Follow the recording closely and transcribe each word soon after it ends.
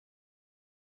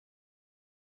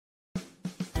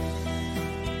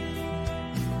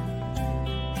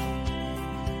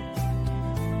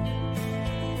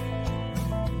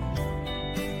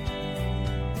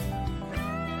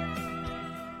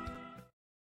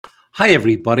Hi,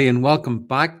 everybody, and welcome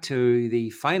back to the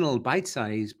final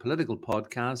bite-sized political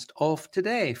podcast of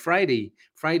today, Friday,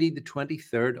 the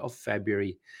 23rd of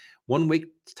February. 1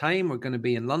 week's time, we're going to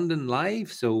be in London live,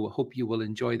 so hope you will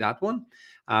enjoy that one.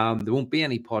 There won't be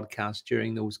any podcast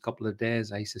during those couple of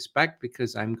days, I suspect,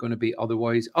 because I'm going to be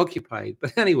otherwise occupied.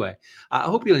 But anyway, I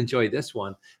hope you'll enjoy this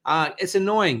one. It's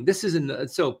annoying.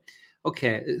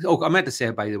 Okay. Oh, I meant to say,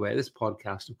 by the way, this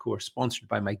podcast, of course, sponsored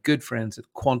by my good friends at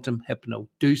Quantum Hypno.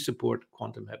 Do support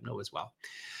Quantum Hypno as well.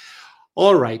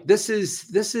 All right, this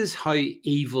is how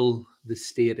evil the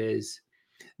state is.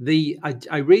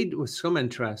 I read with some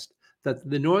interest that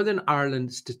the Northern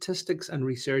Ireland Statistics and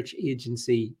Research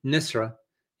Agency, NISRA,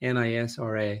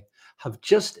 NISRA, have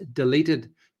just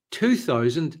deleted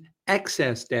 2,000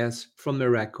 excess deaths from their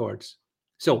records.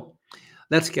 So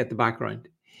let's get the background.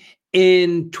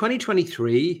 In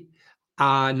 2023,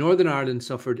 Northern Ireland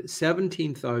suffered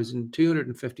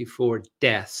 17,254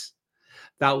 deaths.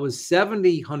 That was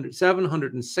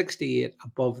 768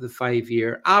 above the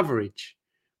 5-year average,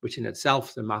 which in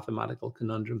itself is a mathematical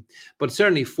conundrum, but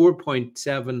certainly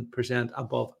 4.7%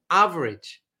 above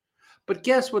average. But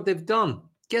guess what they've done?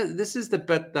 This is the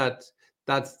bit that's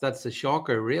the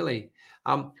shocker, really.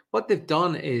 What they've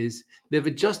done is they've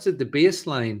adjusted the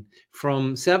baseline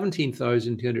from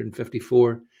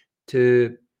 17,254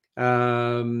 to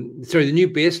the new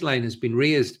baseline has been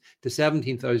raised to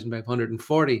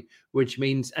 17,540, which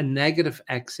means a negative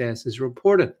excess is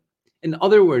reported. In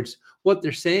other words, what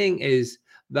they're saying is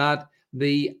that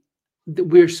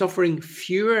we're suffering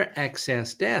fewer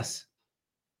excess deaths.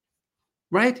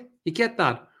 Right? You get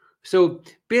that? So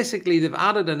basically, they've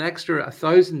added an extra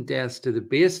 1,000 deaths to the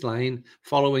baseline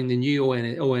following the new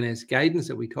ONS guidance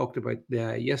that we talked about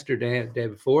yesterday, the day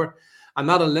before, and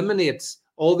that eliminates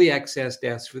all the excess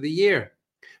deaths for the year,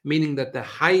 meaning that the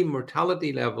high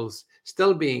mortality levels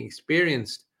still being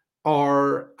experienced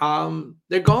are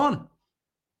they're gone.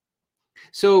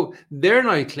 So they're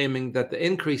now claiming that the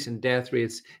increase in death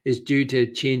rates is due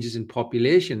to changes in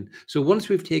population. So once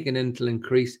we've taken into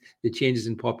increase the changes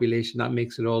in population, that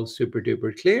makes it all super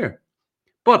duper clear.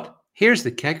 But here's the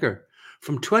kicker.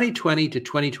 From 2020 to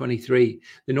 2023,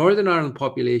 the Northern Ireland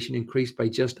population increased by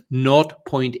just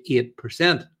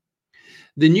 0.8%.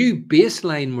 The new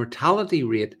baseline mortality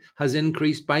rate has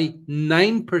increased by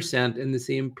 9% in the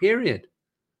same period.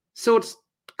 So it's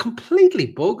completely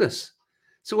bogus.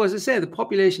 So as I say, the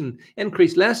population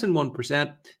increased less than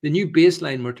 1%. The new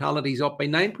baseline mortality is up by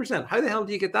 9%. How the hell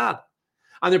do you get that?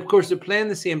 And of course, they're playing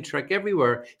the same trick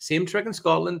everywhere. Same trick in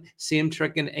Scotland, same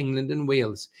trick in England and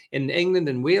Wales. In England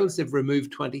and Wales, they've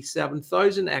removed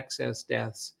 27,000 excess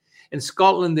deaths. In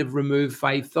Scotland, they've removed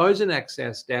 5,000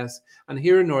 excess deaths. And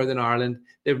here in Northern Ireland,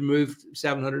 they've removed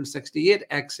 768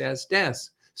 excess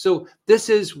deaths. So this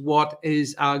is what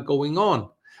is going on.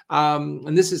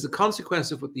 And this is the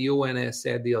consequence of what the ONS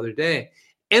said the other day.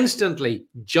 Instantly,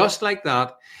 just like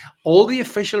that, all the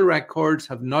official records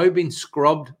have now been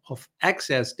scrubbed of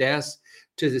excess deaths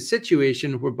to the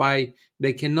situation whereby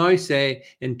they can now say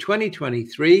in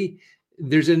 2023,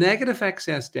 there's a negative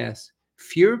excess deaths.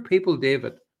 Fewer people,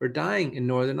 David, are dying in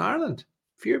Northern Ireland.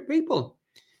 Fewer people.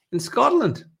 In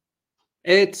Scotland,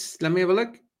 let me have a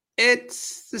look.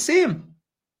 It's the same.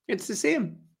 It's the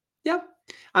same. Yeah.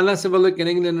 And let's have a look in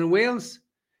England and Wales.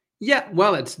 Yeah,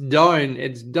 well, it's down.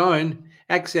 It's down.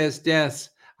 Excess deaths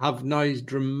have now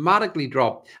dramatically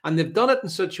dropped. And they've done it in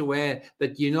such a way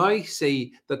that you now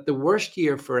see that the worst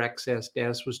year for excess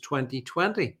deaths was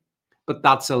 2020. But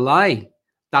that's a lie.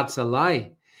 That's a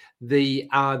lie. The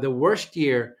worst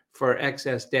year for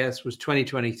excess deaths was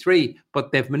 2023,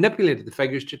 but they've manipulated the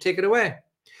figures to take it away.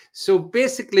 So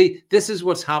basically, this is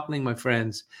what's happening, my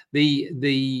friends.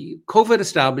 The COVID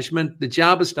establishment, the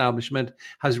jab establishment,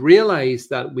 has realized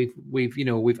that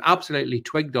we've absolutely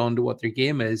twigged on to what their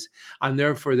game is, and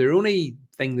therefore their only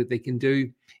thing that they can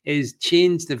do is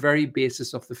change the very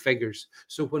basis of the figures.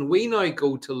 So when we now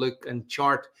go to look and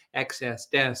chart excess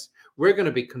deaths, we're going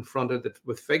to be confronted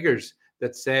with figures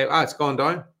that say, it's gone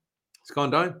down. It's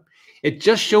gone down. It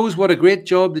just shows what a great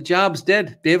job the jabs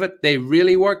did, David. They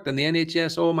really worked. And the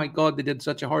NHS, oh my God, they did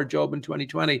such a hard job in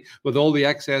 2020 with all the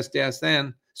excess deaths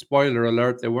then. Spoiler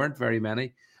alert, there weren't very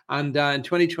many. And in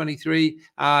 2023,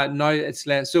 now it's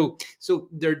less. So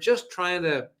they're just trying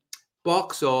to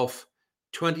box off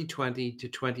 2020 to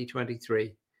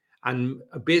 2023 and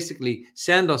basically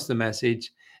send us the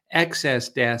message, excess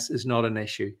deaths is not an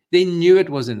issue. They knew it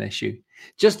was an issue,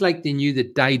 just like they knew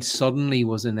that died suddenly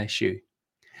was an issue.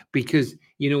 Because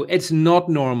it's not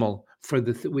normal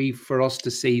for us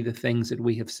to see the things that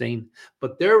we have seen,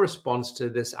 but their response to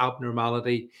this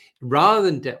abnormality, rather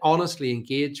than to honestly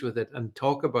engage with it and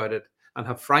talk about it, and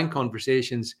have frank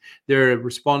conversations, their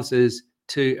response is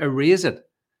to erase it,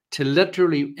 to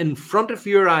literally in front of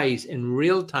your eyes in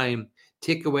real time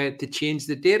take away, to change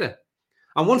the data.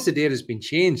 And once the data has been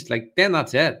changed, like, then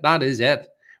that's it. That is it.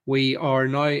 We are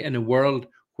now in a world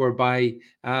whereby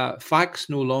facts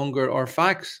no longer are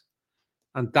facts,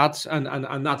 and that's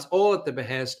all at the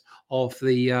behest of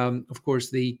the of course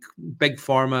the big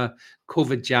pharma,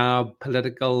 COVID jab,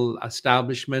 political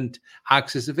establishment,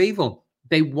 axis of evil.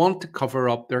 They want to cover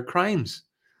up their crimes,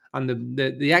 and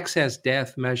the excess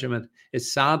death measurement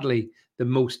is sadly the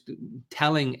most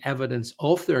telling evidence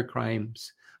of their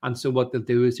crimes. And so what they'll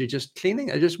do is they're just cleaning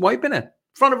it, just wiping it in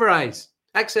front of our eyes.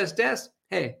 Excess deaths,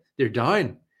 hey, they're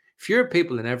down. Fewer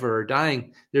people than ever are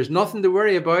dying. There's nothing to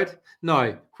worry about.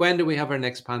 Now, when do we have our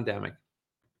next pandemic?